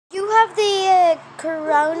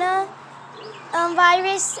corona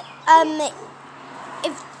virus,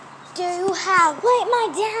 if you have... Wait, my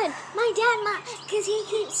dad, because he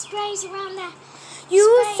keeps sprays around that.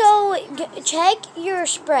 Check your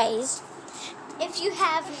sprays. If you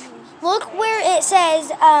have Look where it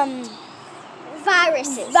says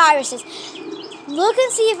viruses. Look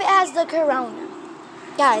and see if it has the corona.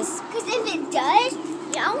 Guys. Because if it does,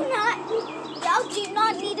 y'all do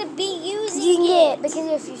not need to be using it. Because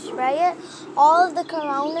if you spray it, all of the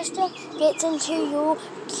corona stuff gets into your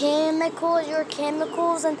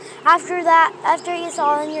chemicals, and after it's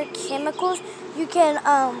all in your chemicals, you can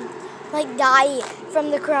die from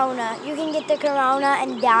the corona. You can get the corona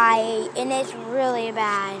and die, and it's really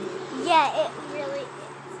bad. Yeah, it really is.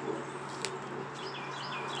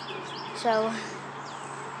 So,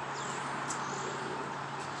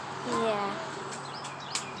 yeah.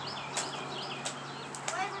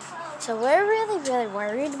 So we're really, really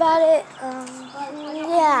worried about it.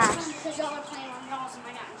 Yeah. Because y'all are playing on y'all's and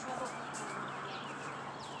I got in trouble.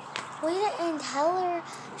 We didn't tell her.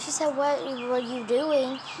 She said, "What were you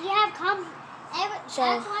doing?" Yeah, come.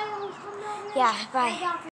 So, yeah, bye.